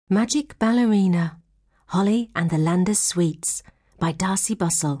Magic Ballerina, Holly and the Landers Sweets by Darcey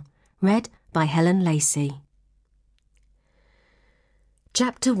Bussell, read by Helen Lacey.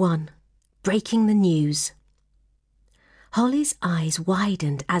 Chapter 1. Breaking the News. Holly's eyes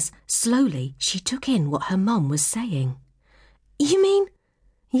widened as, slowly, she took in what her mum was saying. "You mean—"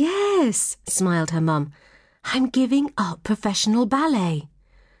 "Yes," smiled her mum. "I'm giving up professional ballet."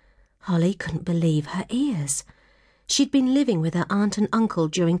 Holly couldn't believe her ears. She'd been living with her aunt and uncle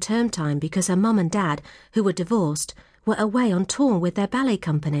during term time because her mum and dad, who were divorced, were away on tour with their ballet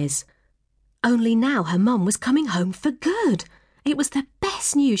companies. Only now her mum was coming home for good. It was the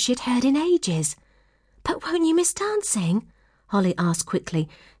best news she'd heard in ages. "But won't you miss dancing?" Holly asked quickly,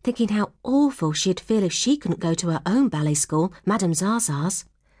 thinking how awful she'd feel if she couldn't go to her own ballet school, Madame Zaza's.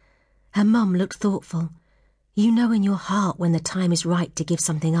 Her mum looked thoughtful. "You know in your heart when the time is right to give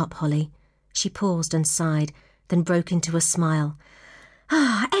something up, Holly." She paused and sighed, then broke into a smile.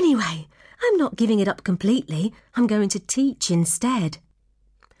 Anyway, I'm not giving it up completely. I'm going to teach instead."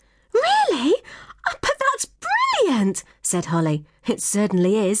 "Really? Oh, but that's brilliant," said Holly. "It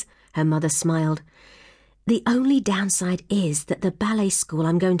certainly is," her mother smiled. "The only downside is that the ballet school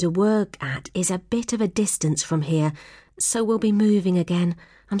I'm going to work at is a bit of a distance from here, so we'll be moving again.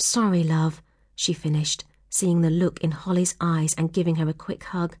 I'm sorry, love," she finished, seeing the look in Holly's eyes and giving her a quick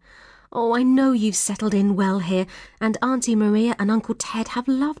hug. "Oh, I know you've settled in well here, and Auntie Maria and Uncle Ted have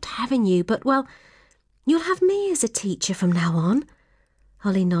loved having you, but, well, you'll have me as a teacher from now on."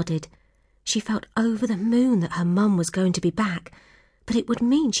 Holly nodded. She felt over the moon that her mum was going to be back, but it would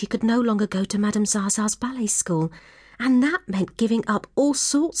mean she could no longer go to Madame Zaza's ballet school, and that meant giving up all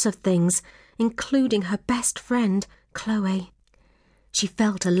sorts of things, including her best friend, Chloe. She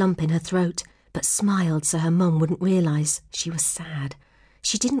felt a lump in her throat, but smiled so her mum wouldn't realise she was sad.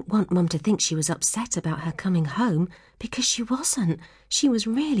 She didn't want Mum to think she was upset about her coming home, because she wasn't. She was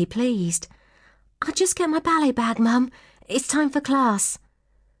really pleased. "I'll just get my ballet bag, Mum. It's time for class."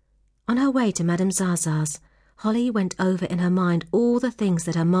 On her way to Madame Zaza's, Holly went over in her mind all the things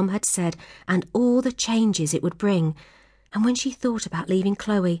that her mum had said and all the changes it would bring, and when she thought about leaving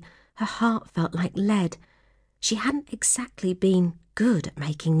Chloe, her heart felt like lead. She hadn't exactly been good at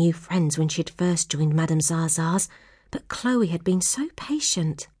making new friends when she'd first joined Madame Zaza's, but Chloe had been so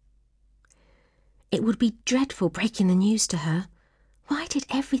patient. It would be dreadful breaking the news to her. Why did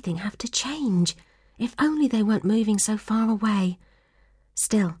everything have to change? If only they weren't moving so far away.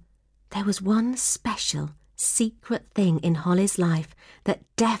 Still, there was one special, secret thing in Holly's life that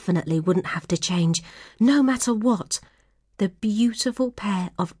definitely wouldn't have to change, no matter what: the beautiful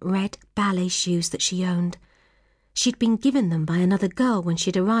pair of red ballet shoes that she owned. She'd been given them by another girl when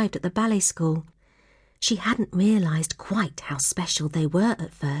she'd arrived at the ballet school. She hadn't realised quite how special they were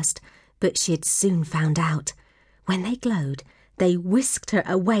at first, but she'd soon found out. When they glowed, they whisked her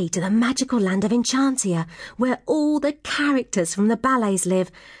away to the magical land of Enchantia, where all the characters from the ballets live,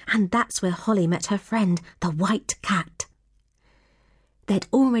 and that's where Holly met her friend, the White Cat. They'd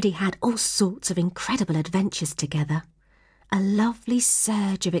already had all sorts of incredible adventures together. A lovely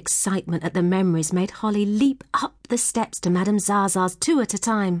surge of excitement at the memories made Holly leap up the steps to Madame Zaza's 2 at a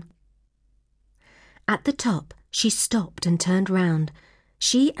time. At the top, she stopped and turned round.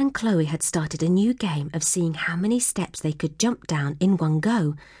 She and Chloe had started a new game of seeing how many steps they could jump down in one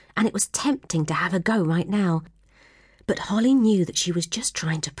go, and it was tempting to have a go right now. But Holly knew that she was just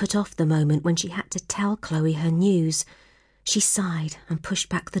trying to put off the moment when she had to tell Chloe her news. She sighed and pushed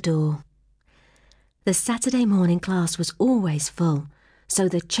back the door. The Saturday morning class was always full, so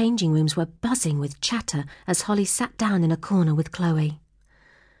the changing rooms were buzzing with chatter as Holly sat down in a corner with Chloe.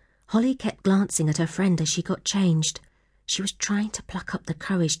 Holly kept glancing at her friend as she got changed. She was trying to pluck up the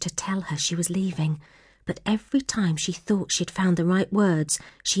courage to tell her she was leaving, but every time she thought she'd found the right words,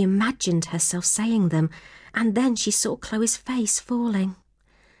 she imagined herself saying them, and then she saw Chloe's face falling.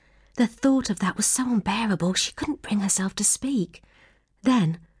 The thought of that was so unbearable she couldn't bring herself to speak.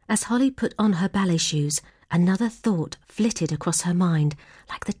 Then, as Holly put on her ballet shoes, another thought flitted across her mind,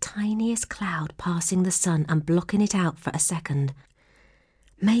 like the tiniest cloud passing the sun and blocking it out for a second.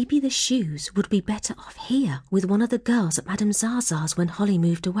 Maybe the shoes would be better off here with one of the girls at Madame Zaza's when Holly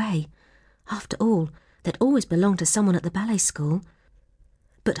moved away. After all, they'd always belonged to someone at the ballet school.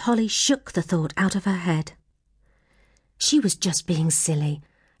 But Holly shook the thought out of her head. She was just being silly.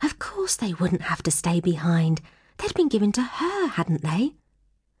 Of course they wouldn't have to stay behind. They'd been given to her, hadn't they?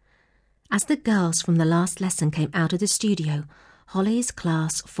 As the girls from the last lesson came out of the studio, Holly's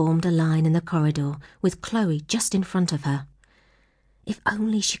class formed a line in the corridor with Chloe just in front of her. If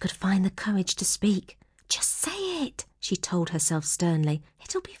only she could find the courage to speak. "Just say it," she told herself sternly.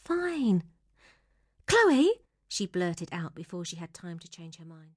 "It'll be fine." "Chloe," she blurted out before she had time to change her mind.